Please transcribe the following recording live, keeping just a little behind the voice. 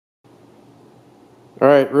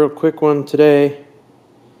Alright, real quick one today.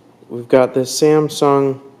 We've got this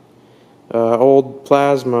Samsung old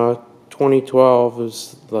Plasma 2012. It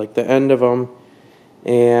was like the end of them,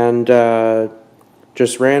 and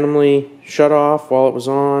just randomly shut off while it was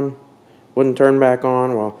on. Wouldn't turn back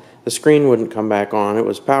on. Well, the screen wouldn't come back on. It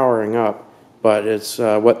was powering up, but it's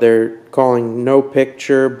what they're calling no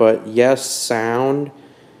picture but yes sound.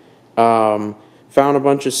 Found a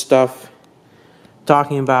bunch of stuff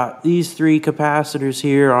talking about these three capacitors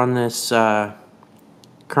here on this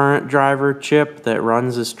current driver chip that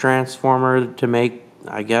runs this transformer to make,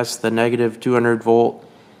 I guess, the negative 200 volt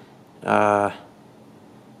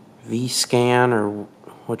V-scan or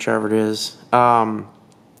whichever it is.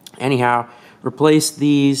 Anyhow, replaced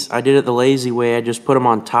these. I did it the lazy way. I just put them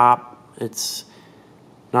on top. It's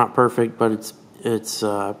not perfect, but it's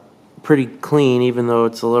pretty clean, even though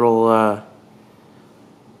it's a little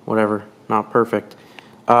whatever, not perfect.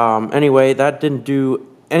 Anyway, that didn't do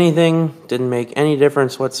anything, didn't make any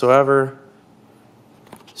difference whatsoever.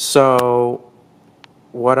 So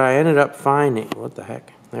what I ended up finding, what the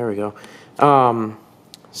heck, there we go.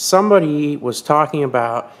 Somebody was talking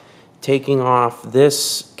about taking off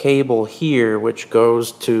this cable here, which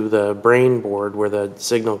goes to the brain board where the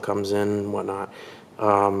signal comes in and whatnot.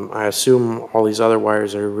 I assume all these other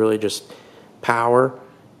wires are really just power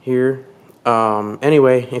here.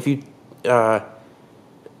 Anyway, if you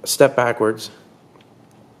step backwards,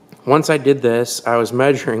 once I did this, I was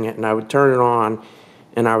measuring it, and I would turn it on,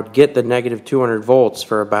 and I would get the negative 200 volts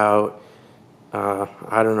for about,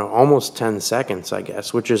 I don't know, almost 10 seconds, I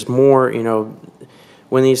guess, which is more, you know,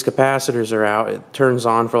 when these capacitors are out, it turns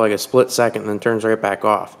on for like a split second and then turns right back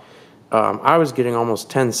off. I was getting almost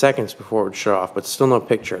 10 seconds before it would shut off, but still no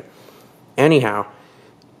picture. Anyhow,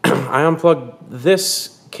 I unplugged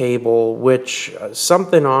this cable, which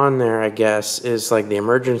something on there, I guess, is like the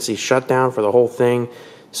emergency shutdown for the whole thing.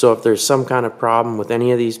 So if there's some kind of problem with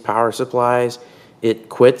any of these power supplies, it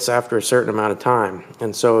quits after a certain amount of time.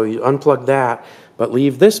 And so you unplug that, but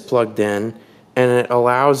leave this plugged in, and it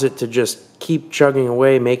allows it to just keep chugging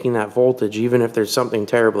away, making that voltage, even if there's something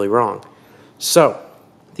terribly wrong. So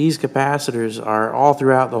these capacitors are all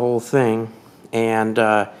throughout the whole thing, and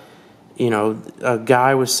you know, a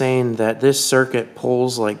guy was saying that this circuit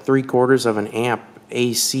pulls like 3/4 of an amp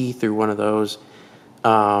AC through one of those,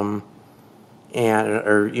 or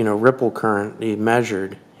you know, ripple current he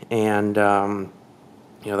measured, and you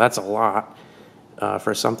know, that's a lot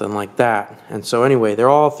for something like that. And so anyway, they're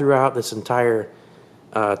all throughout this entire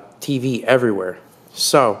TV everywhere.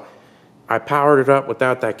 So I powered it up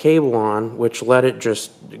without that cable on, which let it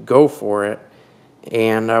just go for it.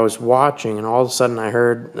 And I was watching, and all of a sudden I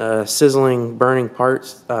heard sizzling, burning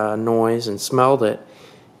parts noise and smelled it.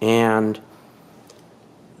 And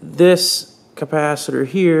this capacitor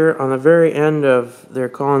here on the very end of, they're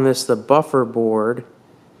calling this the buffer board,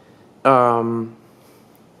 the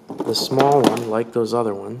small one, like those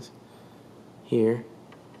other ones here,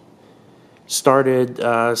 started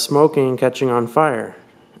smoking and catching on fire.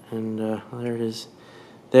 And there it is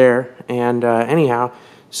there. And anyhow,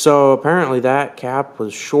 so apparently that cap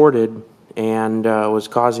was shorted and was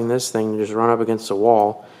causing this thing to just run up against the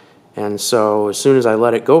wall. And so as soon as I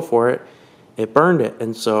let it go for it, it burned it.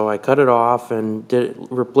 And so I cut it off and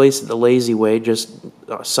replaced it the lazy way, just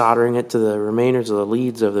soldering it to the remainders of the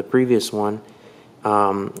leads of the previous one,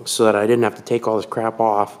 so that I didn't have to take all this crap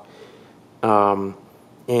off. And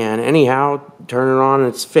anyhow, turn it on and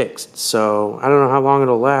it's fixed. So I don't know how long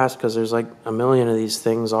it'll last, because there's like a million of these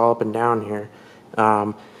things all up and down here.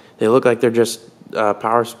 They look like they're just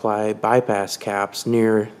power supply bypass caps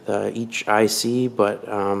near each IC, but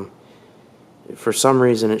for some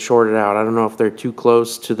reason it shorted out. I don't know if they're too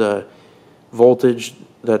close to the voltage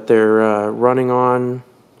that they're running on.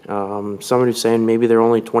 Somebody's saying maybe they're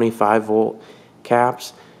only 25 volt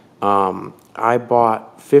caps. I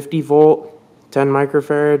bought 50 volt 10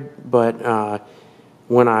 microfarad, but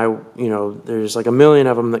when there's like a million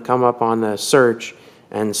of them that come up on the search.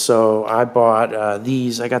 And so I bought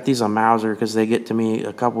these. I got these on Mauser because they get to me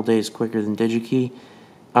a couple days quicker than DigiKey.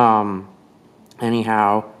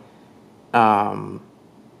 Anyhow,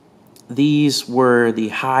 these were the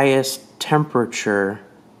highest temperature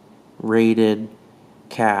rated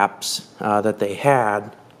caps that they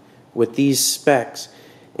had with these specs.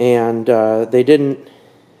 And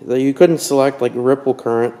you couldn't select like a ripple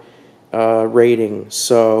current rating.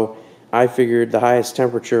 So I figured the highest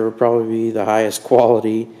temperature would probably be the highest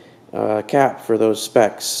quality cap for those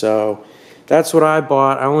specs. So that's what I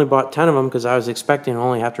bought. I only bought 10 of them because I was expecting to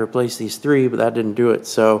only have to replace these 3, but that didn't do it.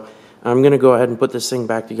 So I'm going to go ahead and put this thing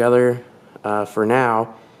back together for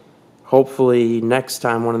now. hopefully next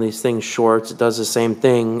time one of these things shorts, it does the same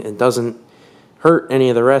thing. It doesn't hurt any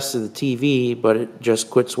of the rest of the TV, but it just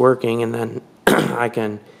quits working, and then I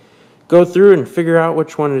can go through and figure out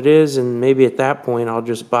which one it is, and maybe at that point I'll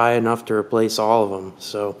just buy enough to replace all of them.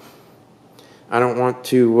 So I don't want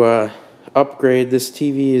to upgrade. This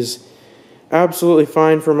TV is absolutely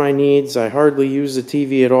fine for my needs. I hardly use the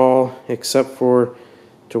TV at all, except for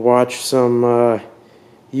to watch some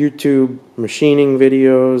YouTube machining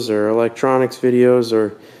videos or electronics videos, or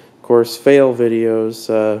of course fail videos,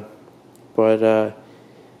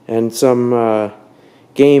 and some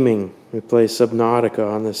gaming. We play Subnautica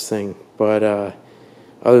on this thing, but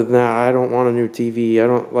other than that, I don't want a new TV. I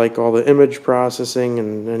don't like all the image processing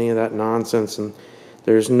and any of that nonsense, and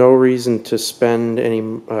there's no reason to spend any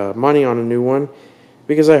money on a new one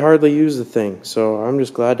because I hardly use the thing. So I'm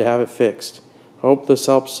just glad to have it fixed. Hope this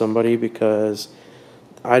helps somebody, because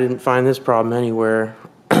I didn't find this problem anywhere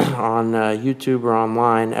on YouTube or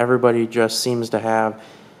online. Everybody just seems to have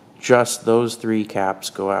just those 3 caps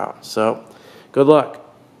go out. So good luck.